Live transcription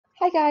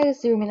Hi guys,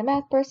 it's Zumi, the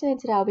math person, and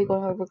today I'll be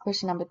going over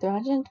question number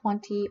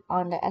 320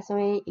 on the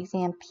SOA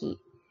Exam P.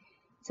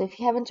 So if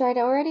you haven't tried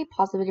it already,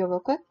 pause the video real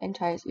quick and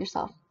try it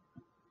yourself.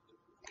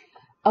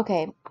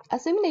 Okay,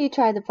 assuming that you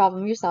tried the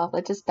problem yourself,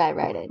 let's just dive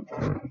right in.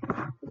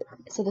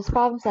 So this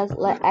problem says,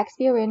 let x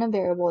be a random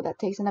variable that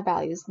takes in the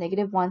values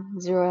 -1,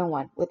 0, and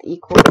 1 with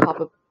equal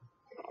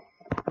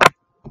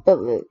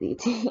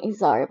probability.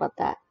 Sorry about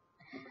that.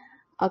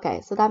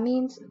 Okay, so that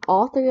means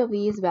all three of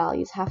these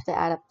values have to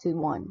add up to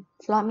 1.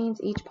 So that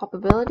means each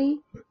probability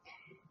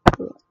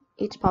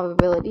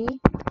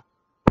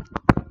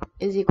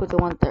is equal to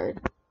 1/3.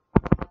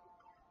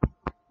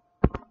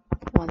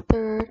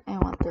 1/3 and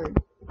 1/3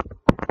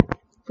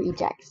 for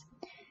each x.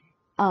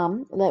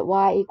 Let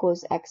y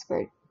equals x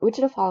squared. Which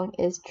of the following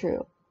is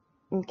true?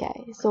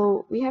 Okay,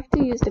 so we have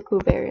to use the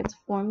covariance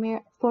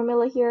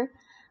formula here,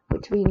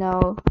 which we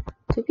know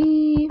to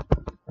be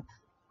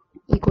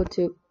equal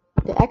to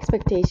the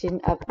expectation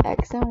of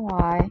x and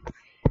y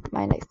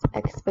minus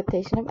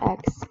expectation of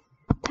x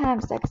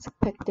times the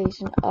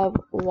expectation of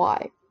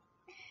y.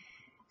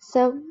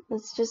 So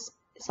let's just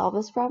solve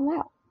this problem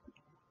out.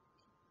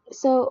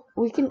 So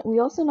we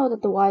also know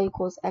that the y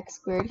equals x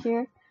squared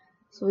here,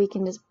 so we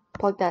can just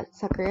plug that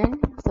sucker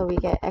in. So we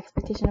get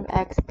expectation of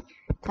x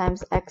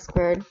times x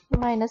squared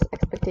minus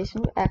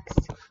expectation of x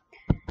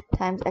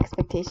times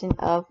expectation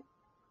of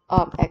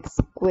x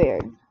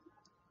squared.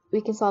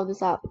 We can solve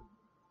this out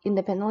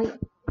independently.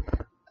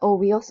 Oh,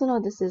 we also know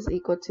this is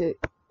equal to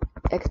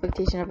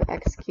expectation of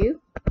x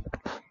cubed,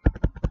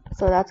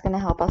 so that's going to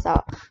help us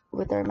out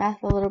with our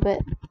math a little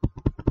bit.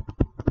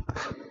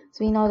 So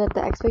we know that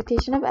the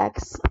expectation of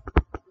x,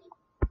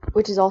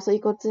 which is also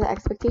equal to the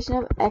expectation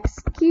of x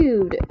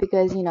cubed,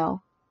 because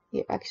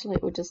here actually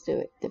we'll just do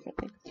it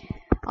differently.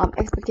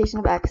 Expectation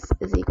of x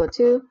is equal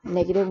to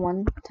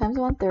 -1 times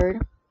 1/3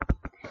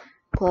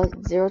 plus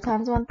 0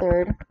 times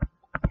 1/3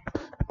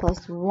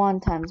 plus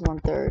 1 times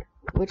 1/3,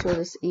 which will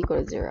just equal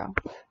to 0.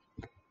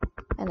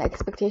 And the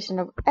expectation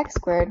of x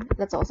squared,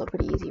 that's also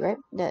pretty easy, right?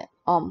 The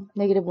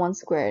 -1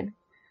 squared,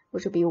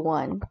 which will be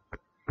 1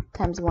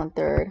 times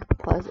 1/3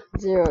 plus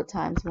 0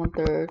 times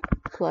 1/3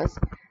 plus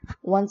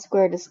 1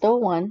 squared is still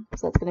 1,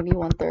 so that's going to be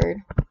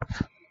 1/3.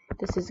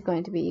 This is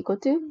going to be equal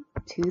to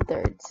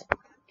 2/3.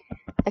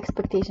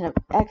 Expectation of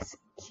x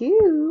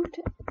cubed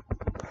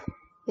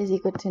is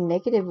equal to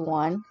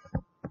 -1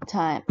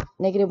 times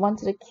 -1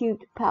 to the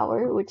cubed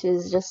power, which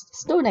is just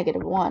still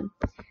 -1.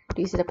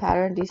 Do you see the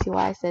pattern? Do you see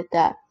why I said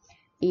that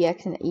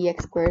ex and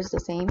ex squared is the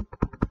same?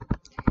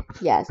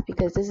 Yes,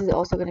 because this is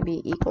also going to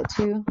be equal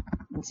to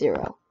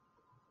 0.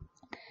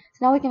 So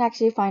now we can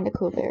actually find the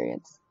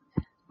covariance.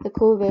 The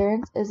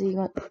covariance is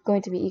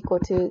going to be equal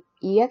to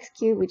ex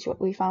cubed, which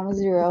we found was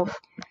 0,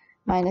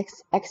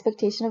 minus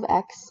expectation of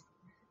x,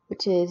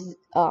 which is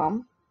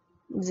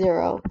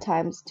 0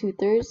 times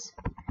 2/3.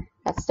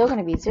 That's still going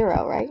to be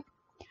 0, right?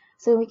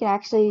 So we can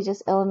actually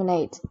just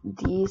eliminate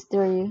these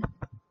three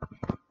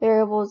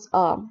variables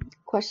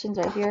questions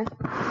right here,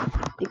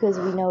 because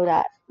we know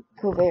that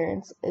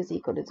covariance is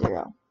equal to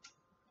 0.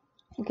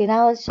 Okay,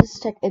 now let's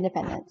just check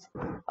independence.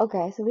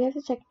 Okay, so we have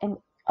to check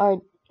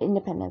our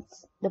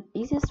independence. The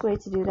easiest way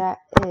to do that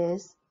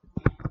is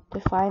to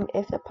find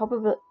if the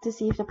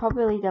see if the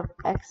probability of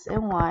x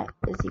and y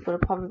is equal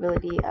to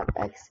probability of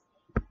x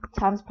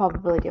times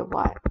probability of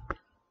y.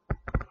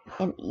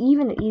 And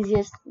even the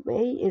easiest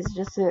way is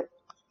just to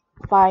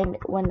find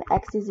when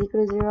x is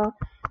equal to 0,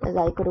 is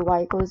that equal to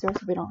y equals 0,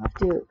 so we don't have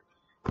to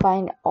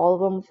find all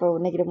of them for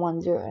 -1,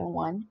 0, and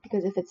 1,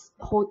 because if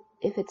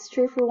it's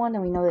true for one,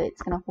 then we know that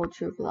it's going to hold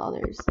true for the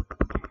others.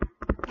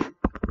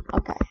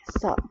 Okay,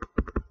 so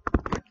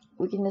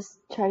we can just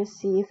try to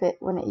see if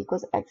when it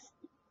equals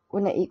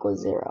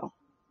 0,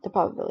 the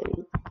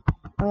probability.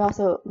 And we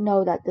also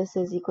know that this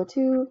is equal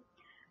to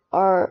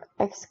our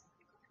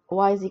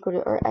y is equal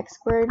to our x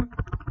squared,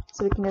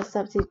 so we can just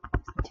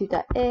substitute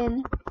that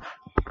in,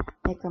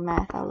 make our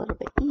math a little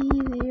bit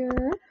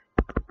easier.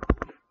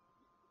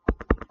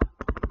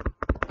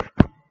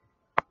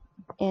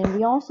 And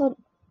we also,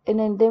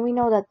 then we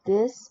know that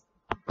this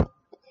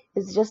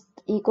is just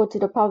equal to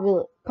the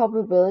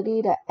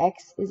probability that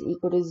x is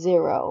equal to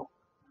 0,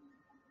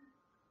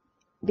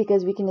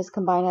 because we can just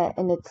combine it,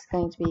 and it's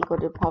going to be equal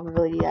to the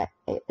probability that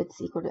it's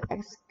equal to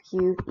x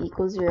cubed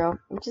equals 0,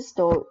 which is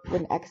still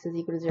when x is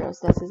equal to 0,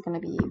 so this is going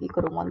to be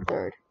equal to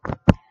 1/3.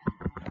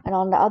 And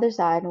on the other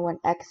side, when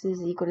x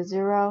is equal to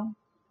 0,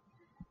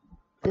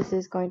 this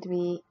is going to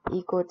be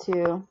equal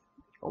to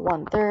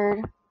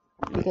 1/3,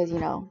 because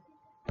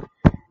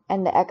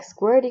and the x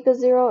squared equals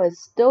 0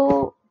 is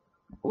still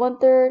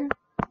 1/3,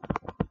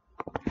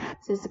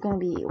 so this is going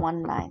to be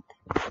 1/9.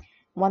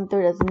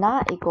 1/3 does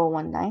not equal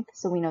 1/9,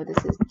 so we know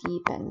this is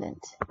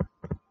dependent.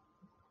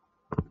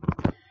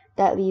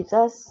 That leaves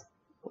us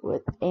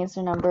with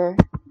answer number